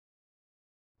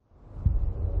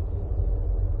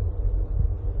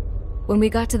When we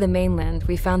got to the mainland,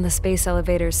 we found the space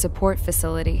elevator's support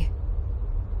facility.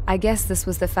 I guess this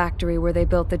was the factory where they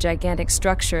built the gigantic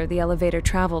structure the elevator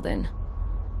traveled in.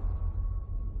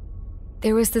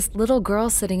 There was this little girl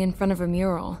sitting in front of a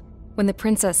mural. When the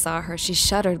princess saw her, she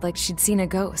shuddered like she'd seen a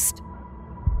ghost.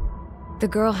 The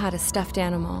girl had a stuffed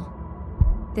animal.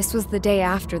 This was the day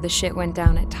after the shit went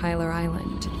down at Tyler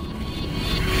Island.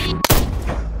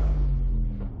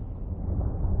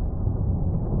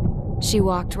 She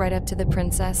walked right up to the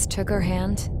princess, took her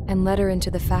hand, and led her into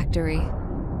the factory.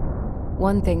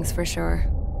 One thing's for sure,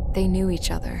 they knew each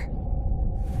other.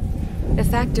 The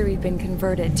factory had been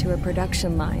converted to a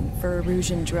production line for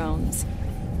Erusian drones.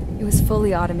 It was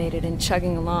fully automated and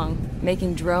chugging along,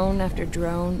 making drone after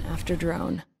drone after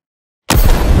drone.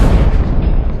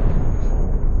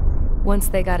 Once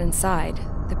they got inside,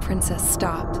 the princess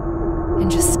stopped and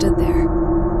just stood there.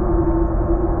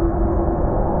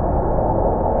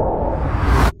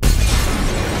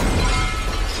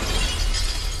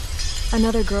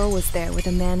 Another girl was there with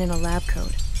a man in a lab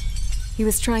coat. He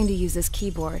was trying to use his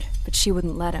keyboard, but she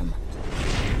wouldn't let him.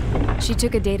 She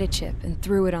took a data chip and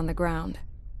threw it on the ground.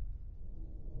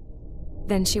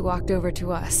 Then she walked over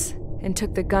to us and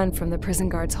took the gun from the prison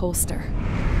guard's holster.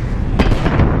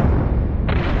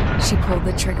 She pulled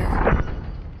the trigger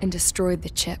and destroyed the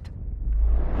chip.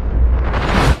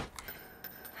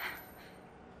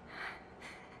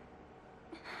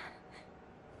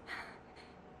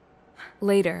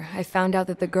 Later, I found out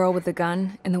that the girl with the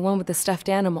gun and the one with the stuffed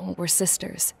animal were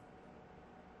sisters.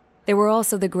 They were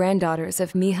also the granddaughters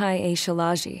of Mihai A.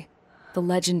 Shalaji, the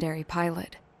legendary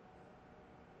pilot.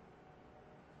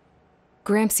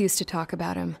 Gramps used to talk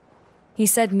about him. He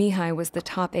said Mihai was the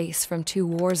top ace from 2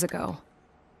 wars ago.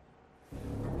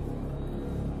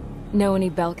 Know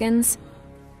any Belkans?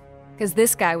 Because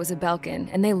this guy was a Belkan,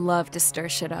 and they love to stir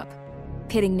shit up.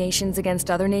 Pitting nations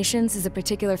against other nations is a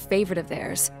particular favorite of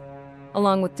theirs,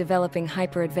 along with developing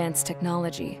hyper-advanced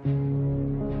technology.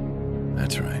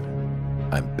 That's right.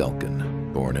 I'm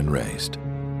Belkan, born and raised.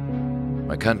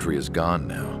 My country is gone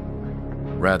now.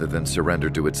 Rather than surrender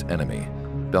to its enemy,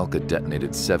 Belka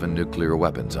detonated 7 nuclear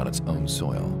weapons on its own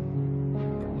soil.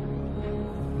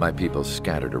 My people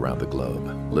scattered around the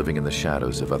globe, living in the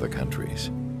shadows of other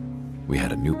countries. We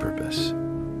had a new purpose: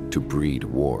 to breed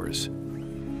wars.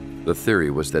 The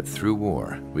theory was that through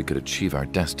war, we could achieve our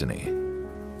destiny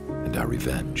and our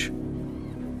revenge.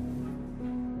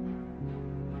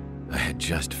 I had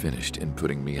just finished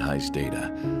inputting Mihai's data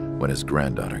when his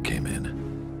granddaughter came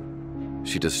in.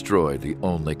 She destroyed the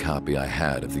only copy I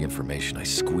had of the information I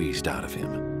squeezed out of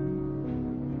him.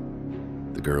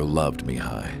 The girl loved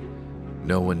Mihai.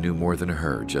 No one knew more than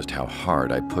her just how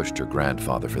hard I pushed her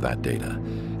grandfather for that data,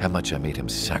 how much I made him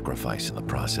sacrifice in the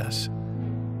process.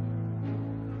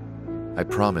 I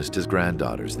promised his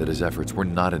granddaughters that his efforts were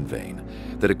not in vain,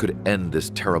 that it could end this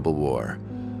terrible war.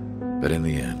 But in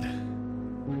the end,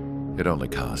 it only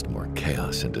caused more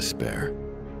chaos and despair.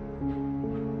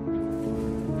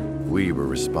 We were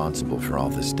responsible for all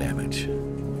this damage,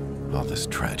 all this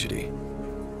tragedy.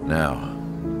 Now,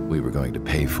 we were going to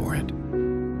pay for it.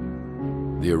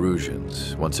 The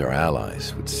Erusians, once our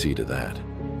allies, would see to that.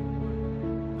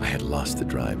 I had lost the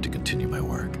drive to continue my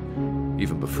work,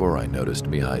 even before I noticed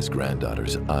Mihai's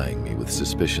granddaughters eyeing me with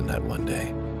suspicion that one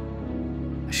day.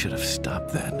 I should have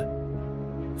stopped then,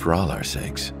 for all our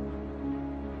sakes.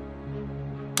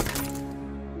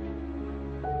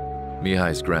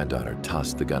 Mihai's granddaughter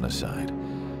tossed the gun aside.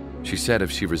 She said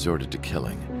if she resorted to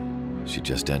killing, she'd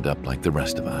just end up like the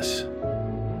rest of us.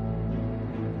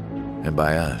 And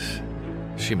by us,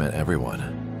 she meant everyone,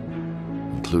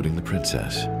 including the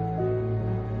princess.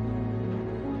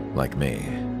 Like me,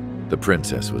 the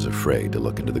princess was afraid to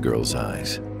look into the girl's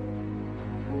eyes.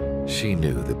 She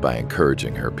knew that by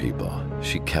encouraging her people,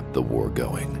 she kept the war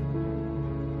going.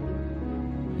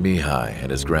 Mihai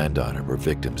and his granddaughter were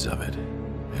victims of it,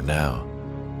 and now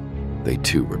they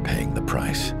too were paying the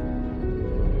price.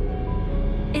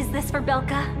 Is this for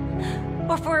Belka?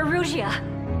 Or for Erusia?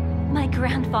 My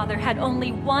grandfather had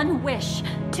only one wish: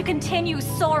 to continue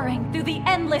soaring through the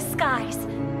endless skies.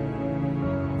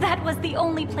 That was the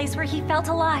only place where he felt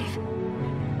alive.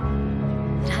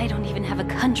 But I don't even have a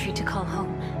country to call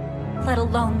home, let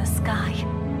alone the sky.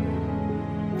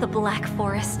 The Black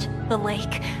Forest, the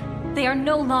lake, they are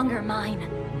no longer mine.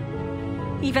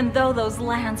 Even though those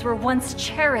lands were once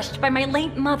cherished by my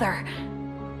late mother.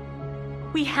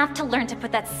 We have to learn to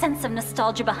put that sense of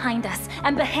nostalgia behind us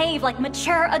and behave like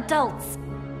mature adults.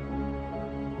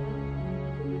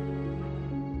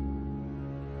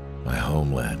 My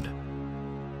homeland.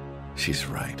 She's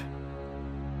right.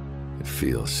 It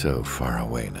feels so far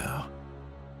away now.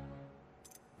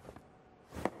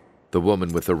 The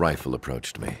woman with the rifle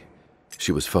approached me.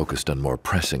 She was focused on more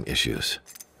pressing issues.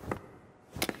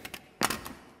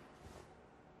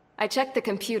 I checked the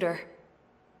computer.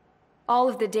 All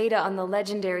of the data on the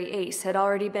legendary Ace had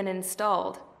already been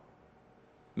installed.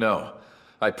 No,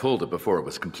 I pulled it before it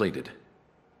was completed.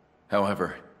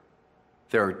 However,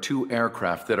 there are 2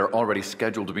 aircraft that are already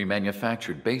scheduled to be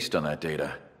manufactured based on that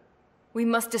data. We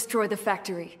must destroy the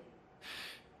factory.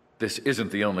 This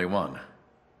isn't the only one.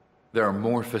 There are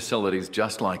more facilities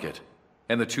just like it,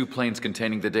 and the 2 planes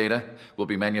containing the data will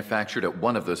be manufactured at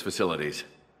one of those facilities.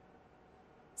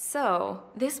 So,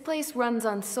 this place runs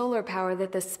on solar power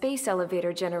that the space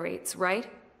elevator generates, right?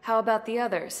 How about the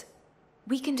others?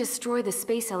 We can destroy the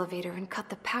space elevator and cut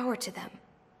the power to them.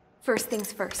 First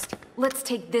things first, let's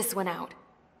take this one out.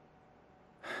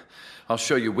 I'll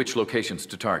show you which locations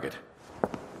to target.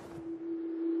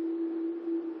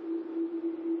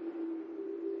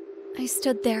 I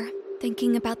stood there,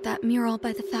 thinking about that mural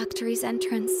by the factory's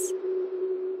entrance.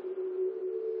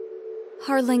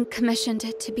 Harling commissioned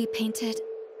it to be painted.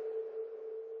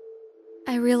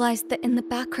 I realized that in the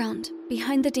background,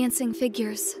 behind the dancing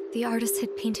figures, the artist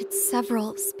had painted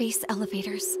several space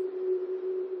elevators.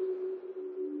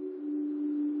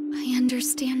 I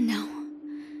understand now.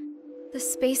 The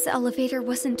space elevator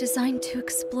wasn't designed to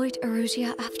exploit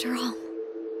Erusia after all.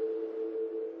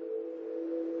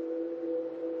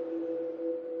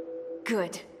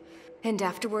 Good. And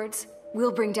afterwards,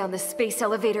 we'll bring down the space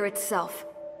elevator itself.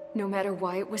 No matter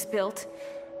why it was built,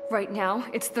 right now,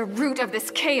 it's the root of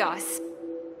this chaos.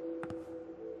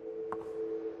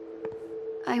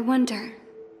 I wonder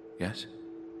Yes?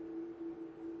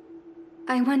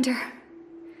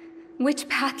 which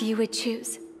path you would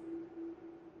choose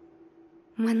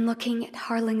when looking at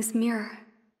Harling's mirror.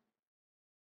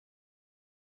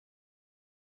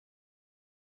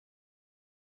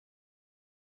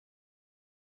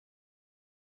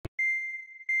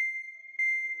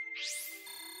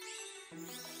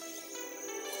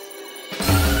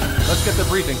 Let's get the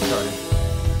briefing started.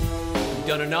 We've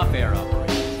done enough air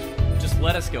operations. Just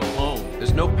let us go home.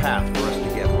 There's no path for us to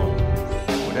get home.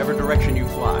 Whatever direction you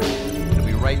fly, it'll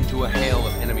be right into a hail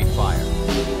of enemy fire.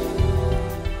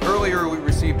 Earlier, we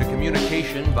received a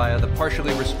communication via the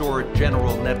partially restored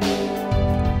general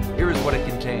network. Here is what it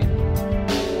contained.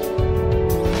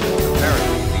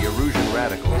 Apparently, the Erusian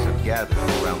radicals have gathered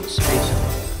around the space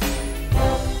elevator,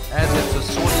 as it's a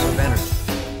source of energy.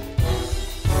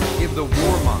 Give the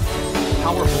warmongers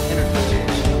powerful energy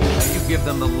source, and you give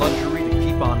them the luxury to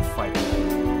keep on fighting.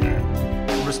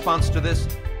 In response to this,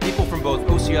 people from both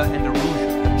Osea and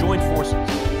Erusia have joined forces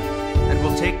and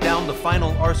will take down the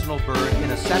final Arsenal bird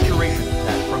in a saturation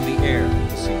attack from the air to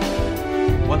the sea.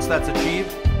 Once that's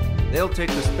achieved, they'll take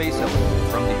the space elevator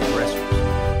from the aggressors.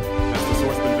 Has the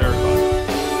source been verified?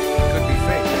 It could be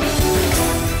fake.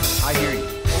 I hear you.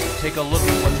 Take a look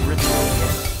at what's written on the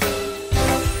end.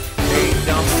 Hey,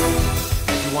 dumb.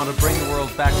 If you want to bring the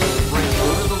world back to the brink, go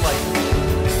to the Lighthouse.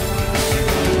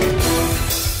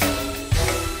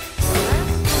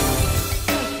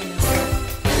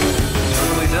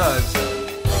 Certainly does.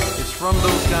 It's from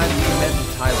those guys we met in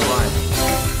Tyler Island,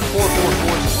 the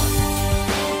 444 squad.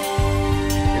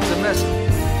 It's a message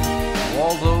to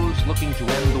all those looking to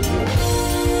end the war.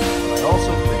 But I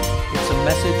also think it's a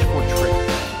message for trade.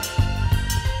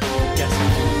 Guess I'm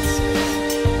doing this.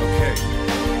 Okay.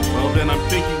 Well then, I'm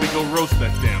thinking we go roast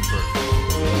that damn bird.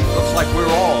 Looks like we're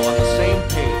all on the same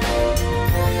page.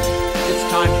 It's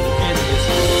time to end this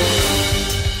war.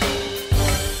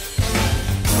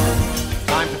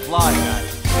 Time to fly, guys.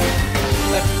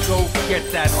 Let's go get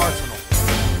that arsenal.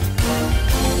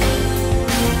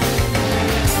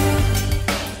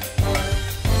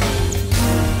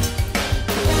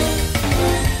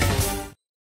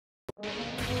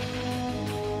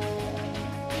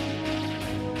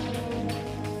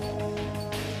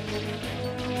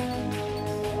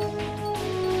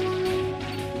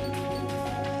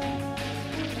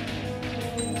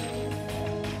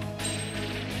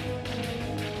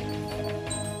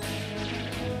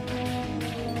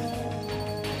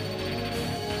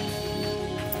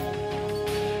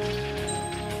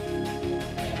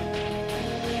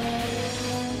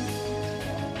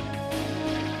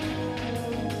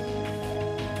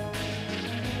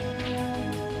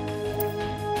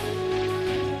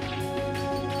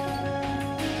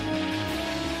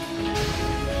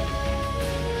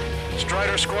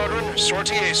 Strider Squadron,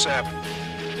 sortie ASAP.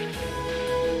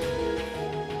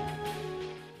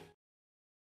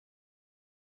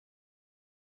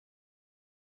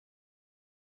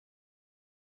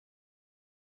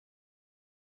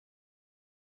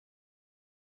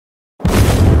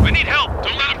 We need help!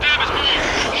 Don't let them damage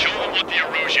more! Show them about the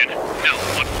erosion. Now,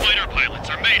 what fighter pilots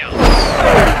are made of.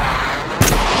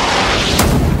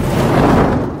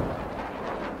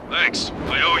 Thanks.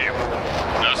 I owe you.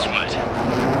 No sweat.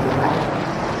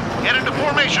 Get into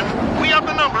formation. We have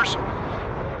the numbers.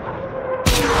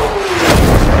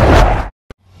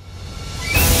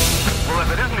 Well,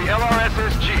 if it isn't the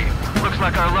LRSSG, looks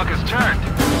like our luck has turned.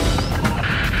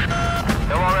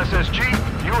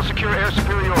 LRSSG, you will secure air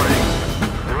superiority.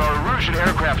 There are Erusian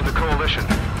aircraft in the Coalition,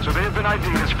 so they have been ID'd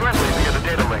as friendly via the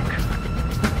data link.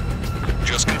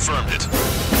 Just confirmed it.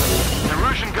 The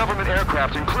Erusian government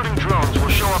aircraft, including drones, will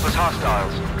show up as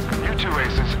hostiles. You two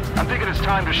aces, I'm thinking it's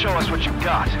time to show us what you've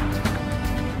got.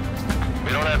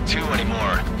 We don't have two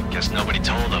anymore. Guess nobody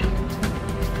told them.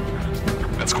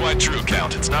 That's quite true,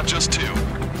 Count. It's not just two.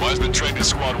 Wiseman trained his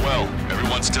squad well.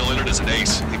 Everyone's still in it as an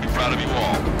ace. He'd be proud of you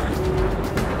all.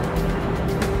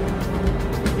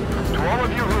 To all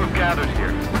of you who have gathered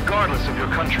here, regardless of your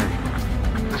country,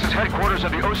 this is headquarters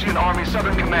of the Ocean Army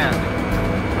Southern Command.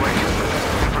 Wait,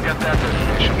 forget that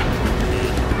destination.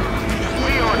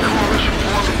 We are a coalition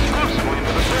formed exclusively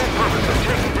for the sole purpose of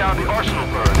taking down the Arsenal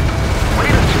Bird.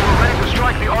 Wait until we're ready to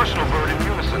strike the Arsenal Bird in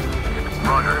unison.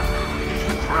 Roger.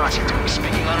 Roger.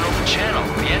 Speaking on an open channel.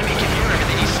 The enemy can hear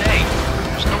everything he's saying.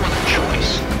 There's no other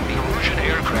choice. The Erusian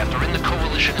aircraft are in the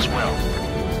coalition as well.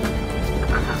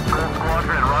 This is Gold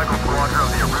Squadron and Rival Squadron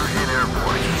of the Erusian Air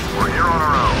Force. We're here on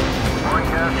our own.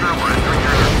 Lancaster, we're entering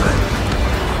your airspace.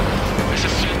 This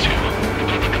is C2.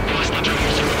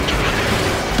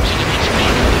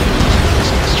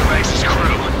 Mr. Rice's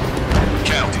crew.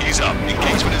 Count, ease up.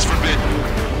 Engagement is forbidden.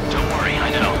 Don't worry,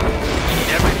 I know. We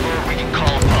need every bird we can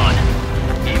call upon.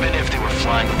 Even if they were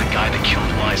flying with the guy that killed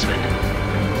Wiseman.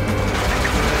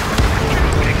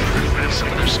 Some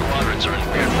of their squadrons are in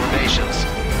weird formations.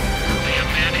 They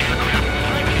have manned aircraft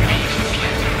flying with beef and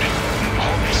flamethrowing.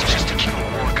 All this just to keep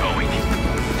the war going.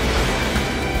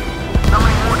 How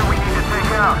many more do we need to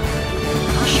take out?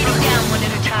 Shoot them down one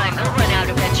at a time. They'll run out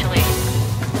eventually.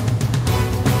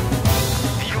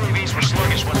 The UAVs were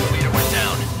sluggish when the leader went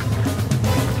down.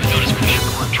 I noticed mission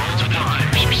controls with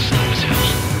elevators are slow as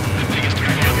hell. The biggest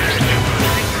threat out there is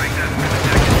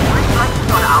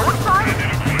On our side? In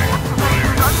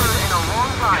a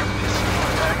long time.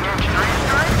 Against three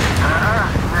strikes?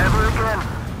 Never again.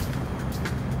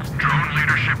 drone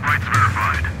leadership rights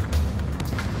verified.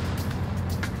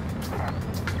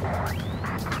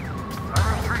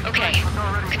 Okay,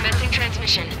 commencing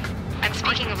transmission. I'm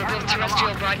speaking over both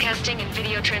terrestrial broadcasting and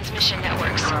video transmission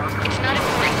networks. It's not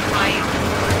important why you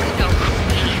know who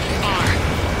we are.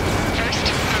 First,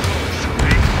 our goals.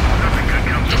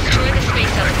 Destroy the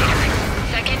space elevator.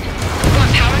 Second, we want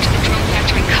power to the drone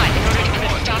factory cut in order to put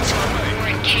a stop to all the war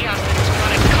and chaos that its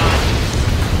products cause.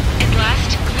 And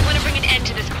last, we want to bring an end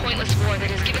to this pointless war that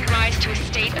has given rise to a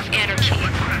state of anarchy.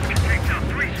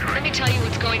 Let me tell you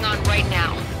what's going on right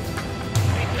now.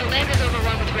 The land is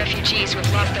overrun with refugees who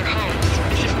have lost their homes.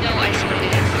 This is no isolated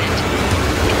incident.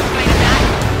 In spite of that,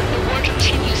 the war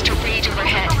continues to rage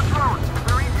overhead.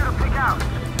 They're easier to pick out.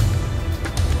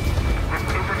 This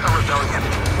isn't a rebellion.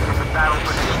 It's a battle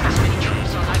for the take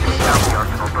down the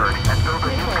Arsenal Bird and build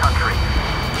a new country.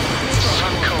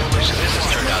 Some coalition this has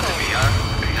turned out to be, huh?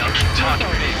 Now keep talking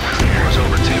big when the war's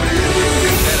over, too.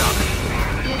 Head up.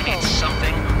 We need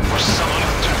something or someone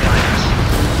to guide us.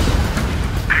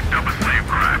 Picked up a slave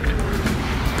craft.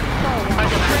 Are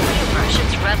the friendly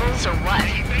Russians rebels or what?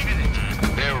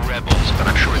 They're rebels, but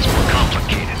I'm sure it's more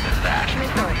complicated than that.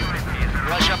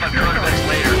 Rush up on coordinates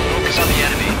later. Focus on the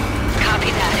enemy. Copy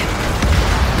that.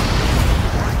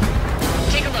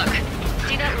 Take a look.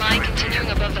 See that line continuing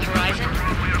above the horizon?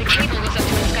 The cable goes up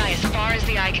to the sky as far as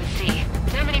the eye can see.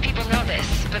 Not many people know this,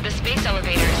 but the space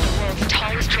elevator is the world's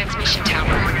tallest transmission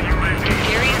tower. In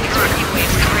theory, these radio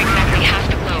waves cover exactly half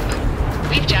the globe.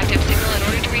 We've jacked up signal in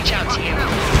order to reach out to you.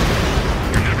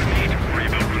 You never need to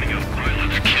worry about running out of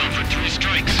pilots. Killed for 3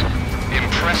 strikes.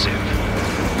 Impressive.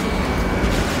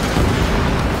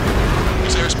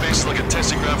 This airspace is like a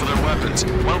testing ground for their weapons.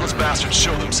 Why don't those bastards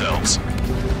show themselves?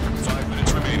 5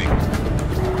 minutes remaining.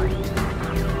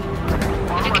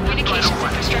 With the communications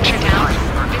infrastructure down,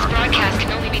 this broadcast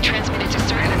can only be transmitted to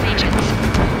certain regions.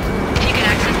 If you can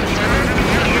access the server,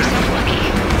 consider yourself lucky.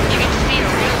 You get to see a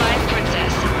real live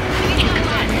princess. And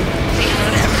then, say hello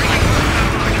to everyone.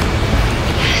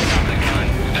 Yes.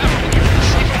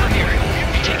 Safe over here.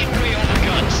 Taking away all the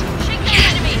guns.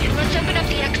 Yes! Let's open up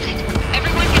the exit.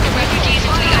 Everyone get the refugees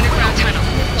into the underground tunnel.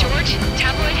 George,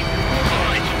 Tabloid. All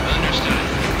right, understood.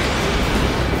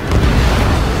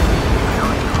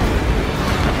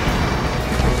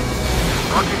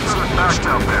 Lucky for the facts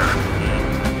out there.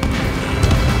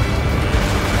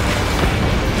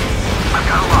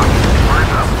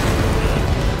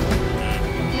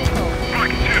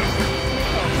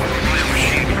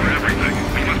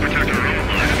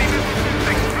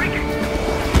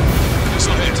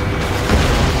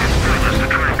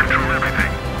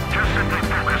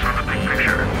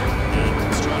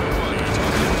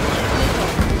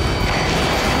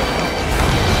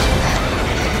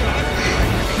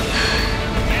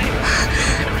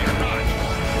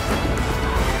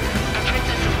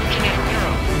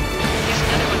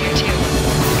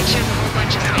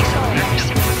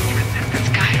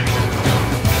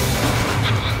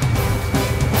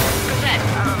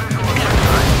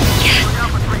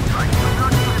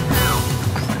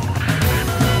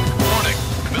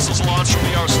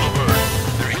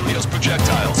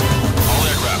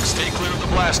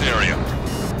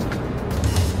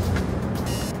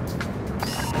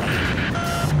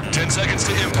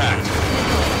 impact.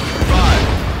 5,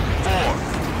 4,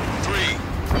 3,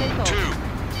 2,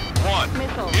 1.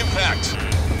 Impact.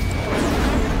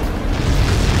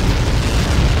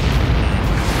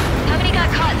 How many got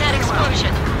caught in that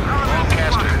explosion?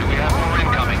 Lancaster, do we have more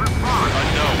incoming?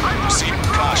 Unknown. Proceed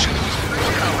with caution.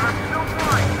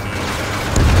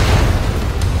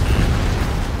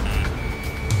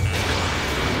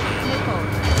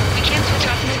 We can't switch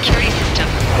off the security system.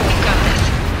 We've got this.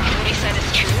 If what he said is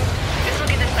true, this will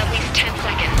give us at least 10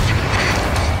 seconds.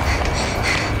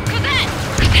 Cosette!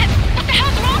 Cosette! What the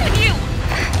hell's wrong with you?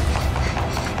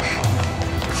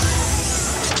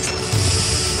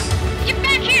 Get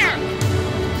back here!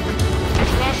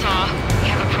 It's Wausau. We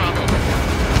have a problem.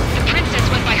 The princess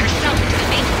went by herself into the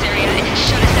maintenance area and has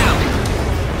shut us out.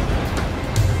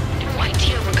 No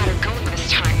idea what got her going this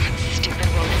time. Stupid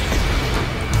woman.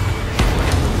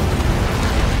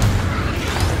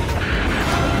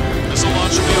 Missile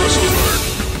launch from the Arsenal bird.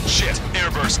 Shit,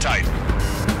 airburst tight.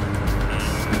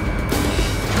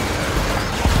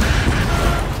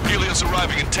 Helios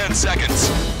arriving in 10 seconds.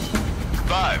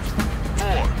 5,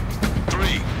 4,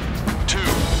 3, 2.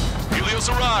 Helios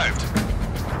arrived.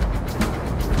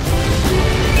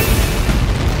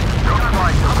 Don't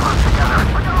fly so close together.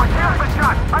 We can't be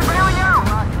shot. I'm bailing out.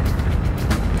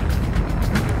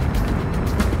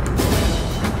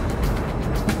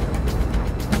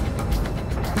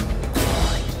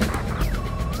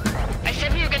 I said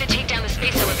we were going to take down the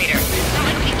space elevator. It's not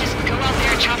like we can just go out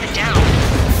there and chop it down.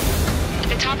 At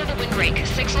the top of the windbreak,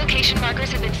 6 location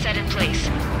markers have been set in place.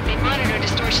 They monitor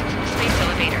distortions in the space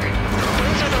elevator.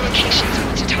 Those are the locations we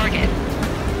want to target.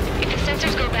 If the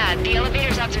sensors go bad, the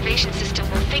elevator's observation system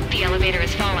will think the elevator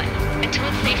has fallen. Until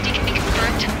its safety can be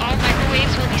confirmed, all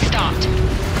microwaves will be stopped.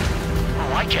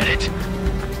 Oh, I get it.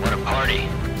 What a party.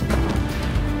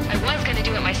 I was going to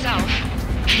do it myself.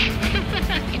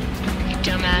 You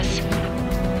dumbass.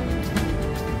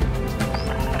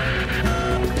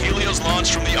 Helios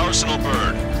launched from the Arsenal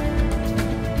bird.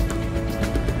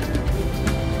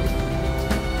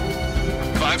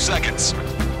 5 seconds.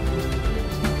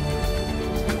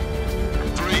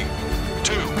 3,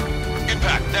 2,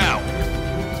 impact now.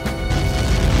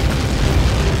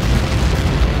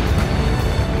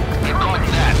 Get caught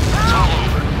in that. It's all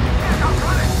over.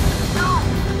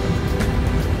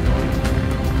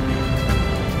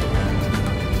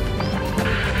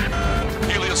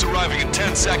 Helios arriving in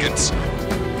 10 seconds.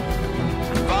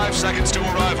 5 seconds to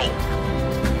arrival.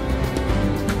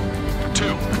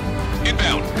 2,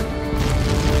 inbound.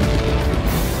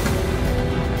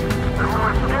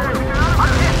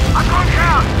 I'm going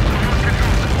down!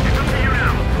 It's up to you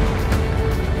now.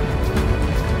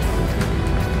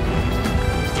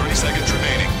 30 seconds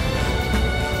remaining.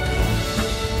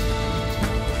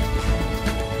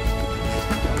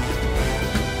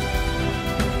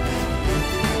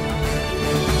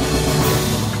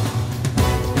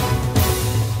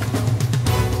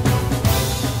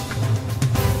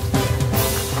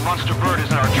 The monster bird is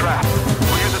in our trap.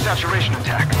 We'll use a saturation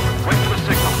attack. Wait for the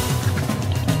signal.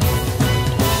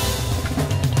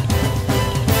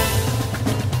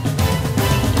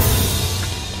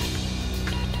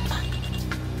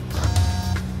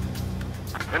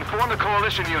 Inform the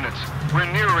coalition units.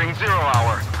 We're nearing 0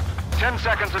 hour. 10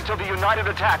 seconds until the united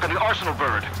attack on the Arsenal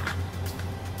bird.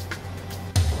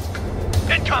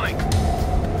 Incoming!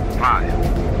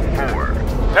 5, 4.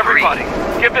 Everybody,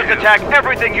 give this attack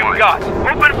everything you've got.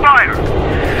 Open fire!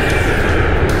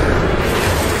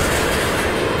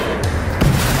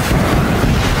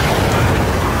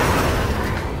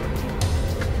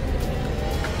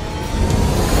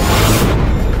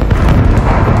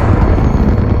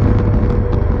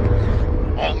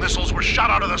 All missiles were shot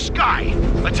out of the sky.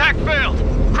 Attack failed.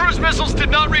 Cruise missiles did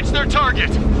not reach their target.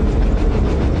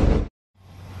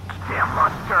 Damn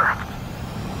monster!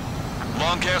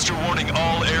 Lancaster warning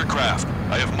all aircraft.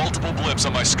 I have multiple blips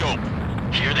on my scope.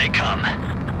 Here they come.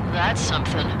 That's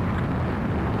something.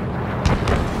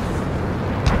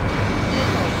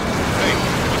 Hey,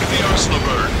 look at the Arsenal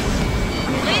bird.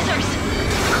 Lasers!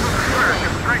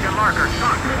 Striking marker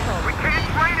sunk. We can't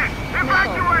train it!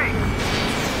 Evacuate!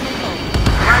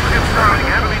 Flagship Starling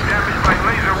heavily damaged by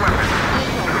laser weapons.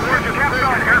 We're kept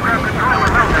on aircraft control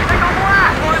and melting. Take a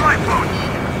blast! Deploy lifeboats!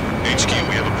 HQ,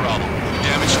 we have a problem.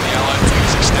 Damage to the Allied fleet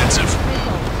is extensive.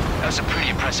 That's a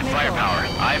pretty impressive firepower.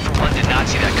 I, for one, did not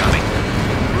see that coming.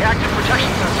 The active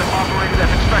protection system operated as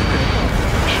expected.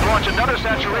 We should launch another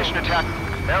saturation attack.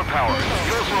 Air power.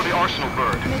 You'll slow the Arsenal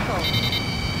bird.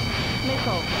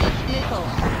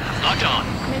 Locked on.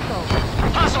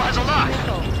 Hostile has a lock.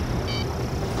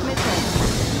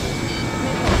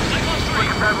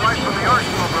 Quick bad light from the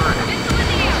Arsenal bird. Missile in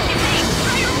the air! Get ready!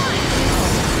 Fire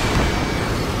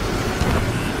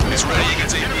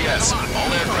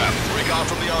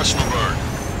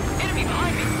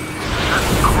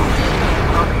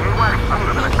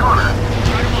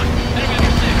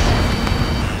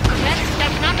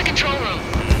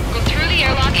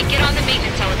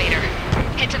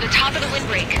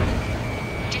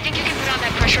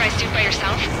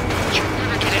yourself. You'll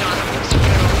never get it on those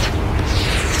girls.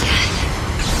 Yes.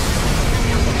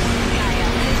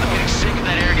 I'm getting sick of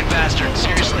that arrogant bastard,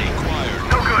 seriously.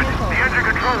 No good. The engine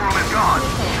control room is gone.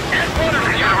 Headquarters,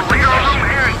 you have a radar room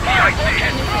here in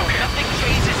TIC. Nothing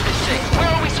phases this thing. Where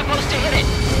are we supposed to hit it?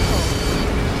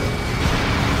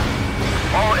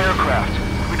 All aircraft.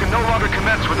 We can no longer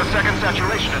commence with a second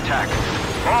saturation attack.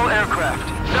 All aircraft,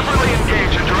 separately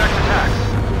engage in direct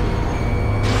attacks.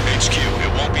 HQ, it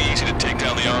won't be easy to take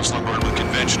down the Onslaught bird with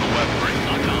conventional weaponry.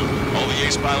 All the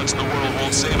ace pilots in the world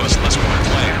won't save us unless we're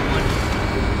playing.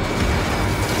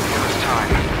 Give us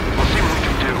time. We'll see what we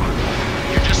can do.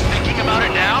 You're just thinking about it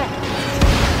now?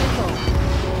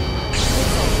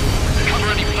 Cover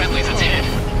any friendlies, it's hit.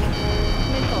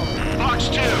 Box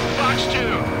 2! Box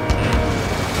 2!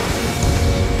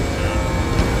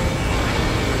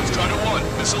 Strider 1,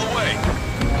 missile away.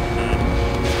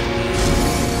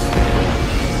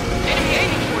 Enemy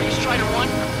aiming for you, Strider 1.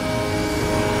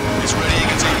 It's ready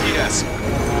against APS.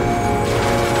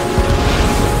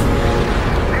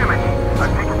 Damn it!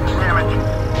 I've taken some damage.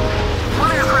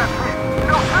 One aircraft hit.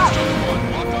 No, help! Strider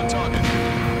 1, locked on target.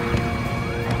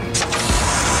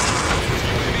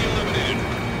 UAV eliminated.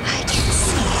 I can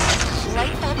see.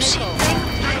 Light bulb shape thing?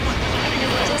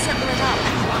 It doesn't lit up.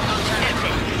 That's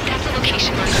it. That's the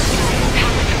location marker.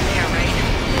 Power from there, right?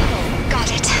 Got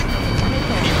it.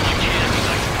 You can't be like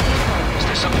that. Is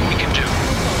there something we can do?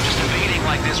 Just evading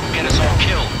like this will get us all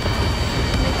killed.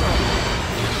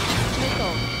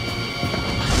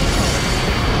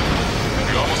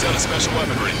 You're almost out of special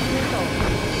weaponry.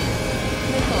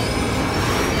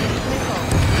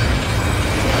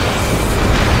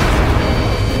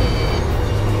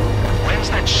 When's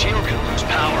that shield gonna lose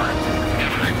power?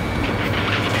 Never.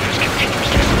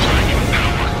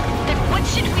 Then what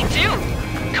should we do?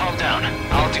 Calm down.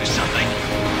 I'll do something.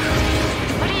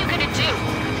 What are you gonna do?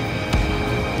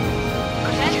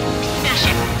 Cosette, smash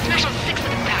it. Smash all 6 of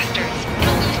the bastards.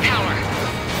 It'll lose power.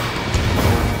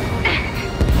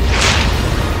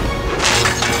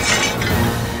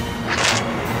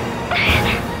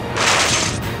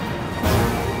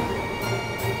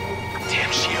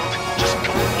 Damn shield. Just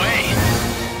go away.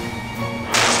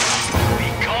 Be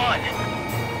gone.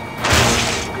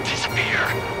 Disappear.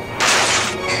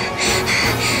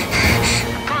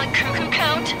 Gone cuckoo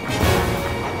count?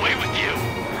 Away with you.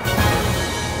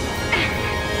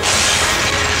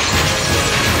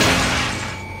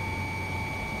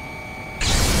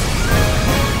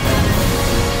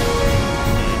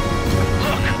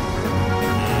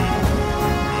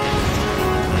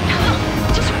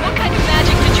 Just what kind of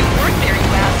magic did you work there,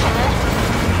 you asshole?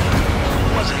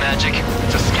 It wasn't magic.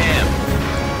 It's a scam.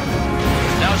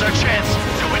 Now's our chance.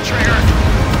 Do it, Trigger.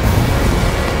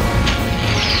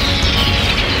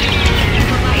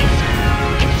 The lights.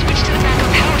 It's switched to the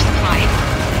backup power supply.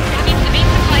 That means the main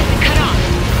supply's been cut off.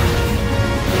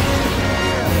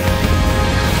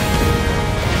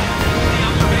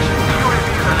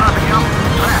 UAVs are knocking out from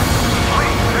fast.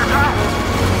 Please, they're down.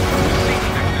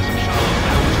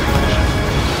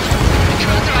 The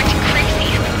drones are acting crazy.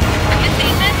 Have you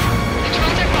seen this? The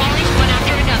drones are falling one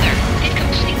after another. They've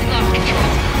completely lost control.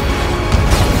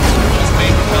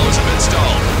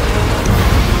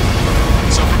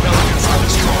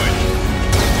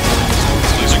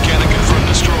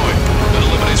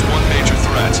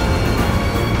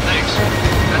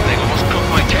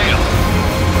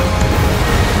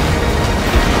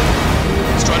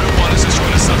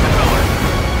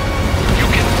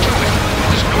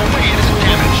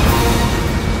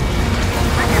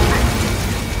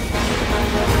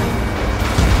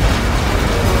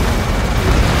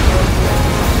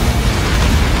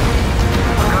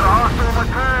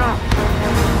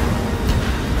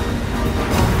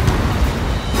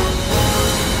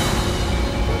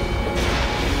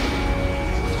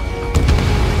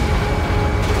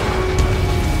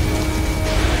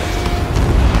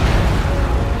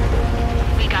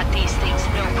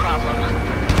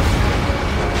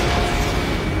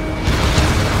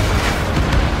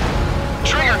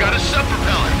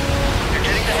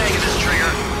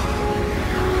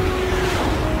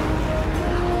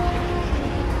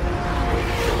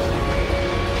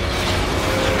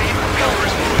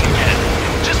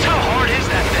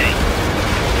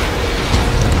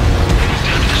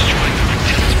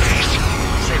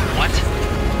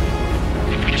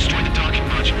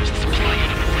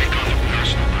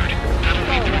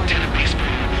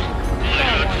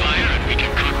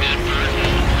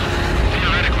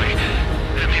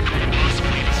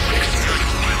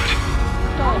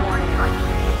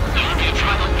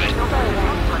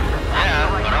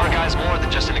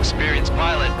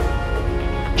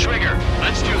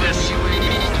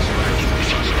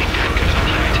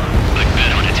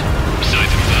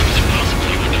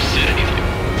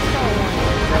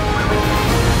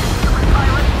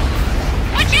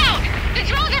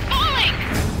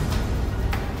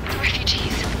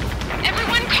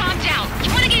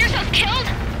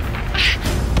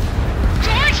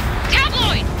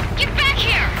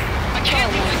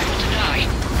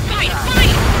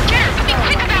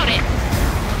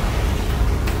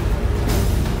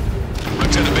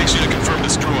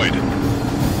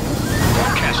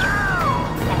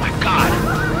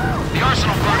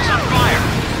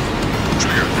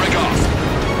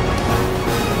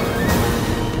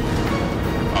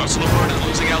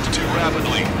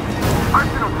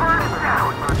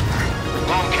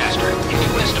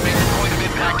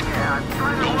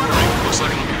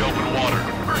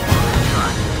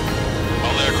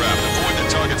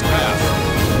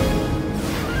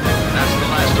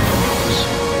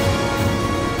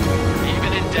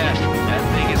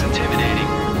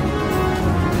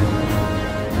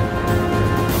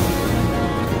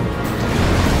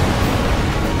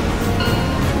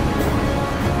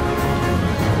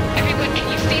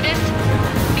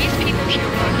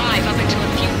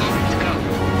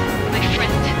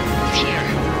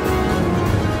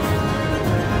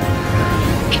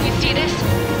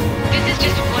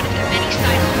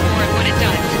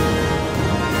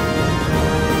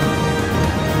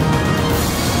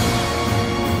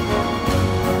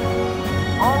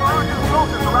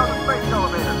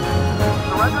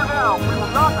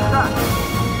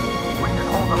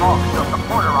 Oh, the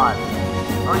support arrived.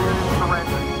 Our unit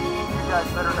surrendered. You guys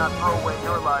better not throw away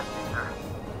your lives either.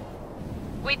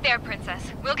 Wait there,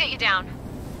 Princess. We'll get you down.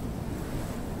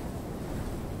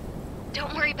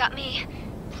 Don't worry about me.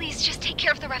 Please just take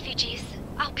care of the refugees.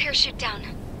 I'll parachute down.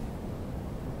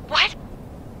 What?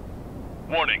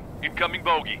 Warning, incoming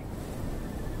bogey.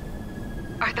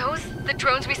 Are those the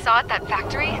drones we saw at that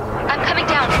factory? I'm coming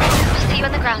down. I'll see you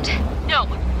on the ground. No,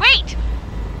 wait!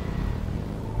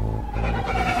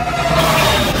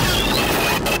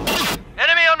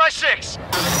 Enemy on my 6!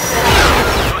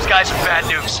 Those guys are bad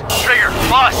news. Trigger,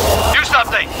 boss, do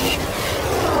something!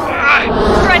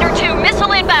 Strider 2,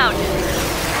 missile inbound!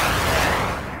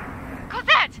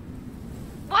 Cosette!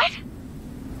 What?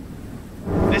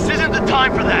 This isn't the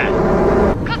time for that!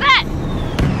 Cosette!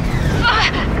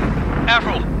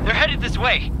 Avril, they're headed this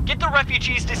way. Get the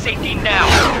refugees to safety now.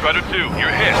 Strider 2,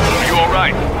 you're hit. Are you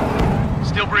alright?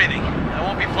 Still breathing. I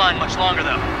won't be flying much longer,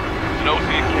 though. There's an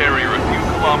Ocean carrier a few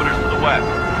kilometers to the west.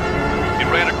 It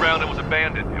ran aground and was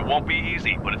abandoned. It won't be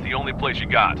easy, but it's the only place you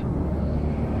got.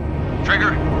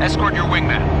 Trigger, escort your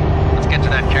wingman. Let's get to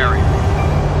that carrier.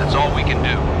 That's all we can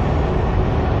do.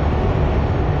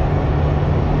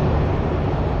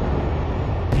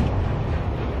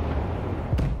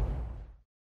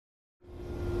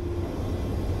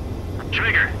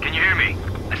 Trigger, can you hear me?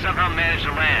 I somehow managed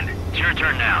to land. It's your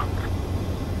turn now.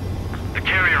 The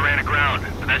carrier ran aground,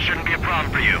 but that shouldn't be a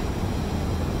problem for you.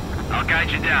 I'll guide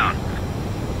you down.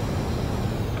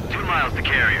 2 miles to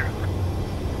carrier.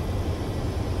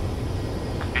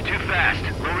 You're too fast.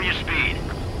 Lower your speed.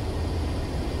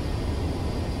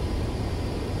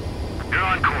 You're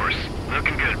on course.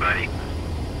 Looking good, buddy.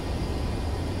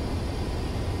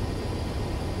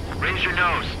 Raise your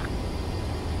nose.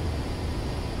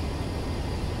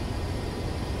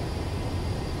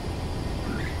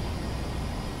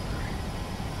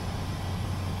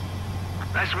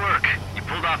 Nice work. You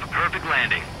pulled off a perfect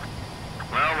landing.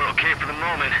 Well, we're okay for the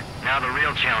moment. Now the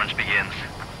real challenge begins.